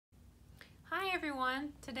Hi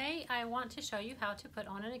everyone! Today I want to show you how to put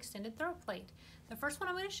on an extended throat plate. The first one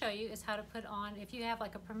I'm going to show you is how to put on, if you have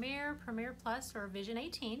like a Premier, Premier Plus, or Vision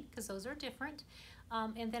 18, because those are different.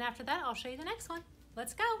 And then after that I'll show you the next one.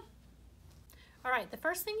 Let's go! Alright, the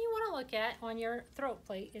first thing you want to look at on your throat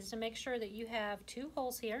plate is to make sure that you have two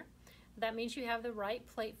holes here. That means you have the right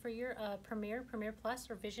plate for your Premier, Premier Plus,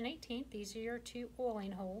 or Vision 18. These are your two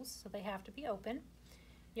oiling holes, so they have to be open.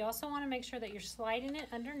 You also want to make sure that you're sliding it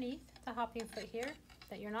underneath the hopping foot here,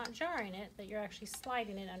 that you're not jarring it, that you're actually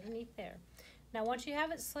sliding it underneath there. Now once you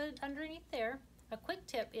have it slid underneath there, a quick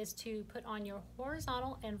tip is to put on your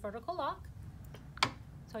horizontal and vertical lock.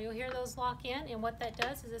 So you'll hear those lock in, and what that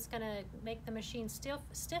does is it's going to make the machine stiff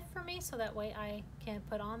for me, so that way I can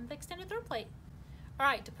put on the extended throat plate.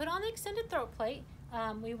 Alright, to put on the extended throat plate,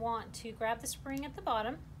 we want to grab the spring at the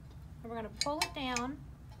bottom, and we're going to pull it down.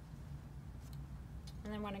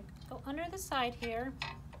 And then we're going to go under the side here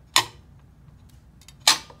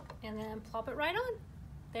and then plop it right on.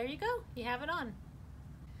 There you go, you have it on.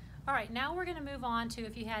 Alright, now we're going to move on to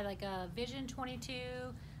if you had like a Vision 22,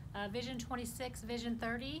 Vision 26, Vision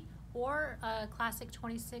 30, or a Classic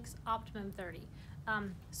 26 Optimum 30.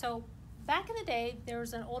 So back in the day there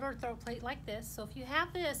was an older throat plate like this, so if you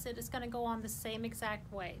have this, it is going to go on the same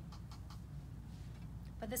exact way.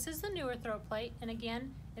 But this is the newer throat plate, and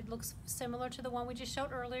again, it looks similar to the one we just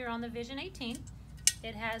showed earlier on the Vision 18.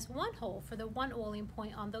 It has one hole for the one oiling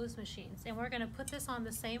point on those machines, and we're going to put this on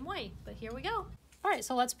the same way, but here we go. Alright,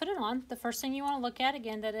 so let's put it on. The first thing you want to look at,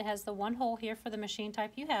 again, that it has the one hole here for the machine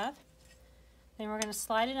type you have. Then we're going to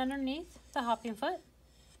slide it underneath the hopping foot.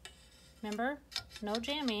 Remember, no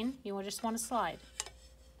jamming, you will just want to slide.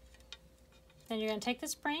 Then you're going to take the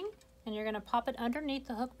spring, and you're going to pop it underneath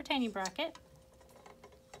the hook retaining bracket.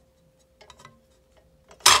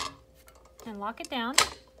 And lock it down.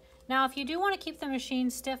 Now if you do want to keep the machine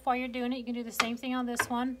stiff while you're doing it, you can do the same thing on this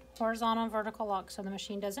one, horizontal and vertical lock, so the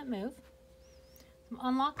machine doesn't move.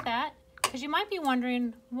 Unlock that, because you might be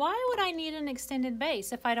wondering, why would I need an extended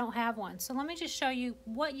base if I don't have one? So let me just show you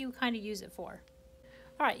what you kind of use it for.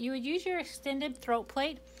 Alright, you would use your extended throat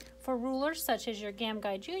plate for rulers such as your Gammill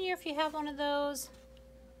Guide Junior if you have one of those,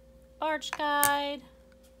 Arch Guide,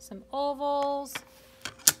 some ovals,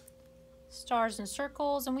 stars and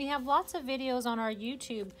circles, and we have lots of videos on our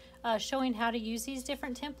YouTube showing how to use these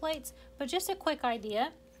different templates. But just a quick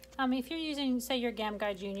idea, if you're using, say, your Gammill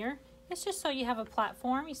Guide Junior, it's just so you have a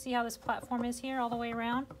platform. You see how this platform is here all the way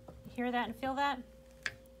around? You hear that and feel that?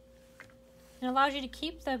 It allows you to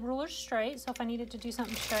keep the ruler straight, so if I needed to do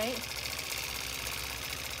something straight.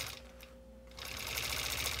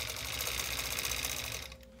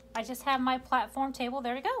 I just have my platform table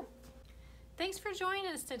there to go. Thanks for joining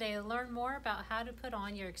us today to learn more about how to put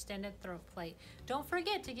on your extended throat plate. Don't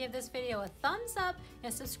forget to give this video a thumbs up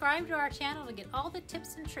and subscribe to our channel to get all the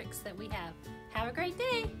tips and tricks that we have. Have a great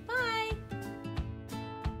day. Bye.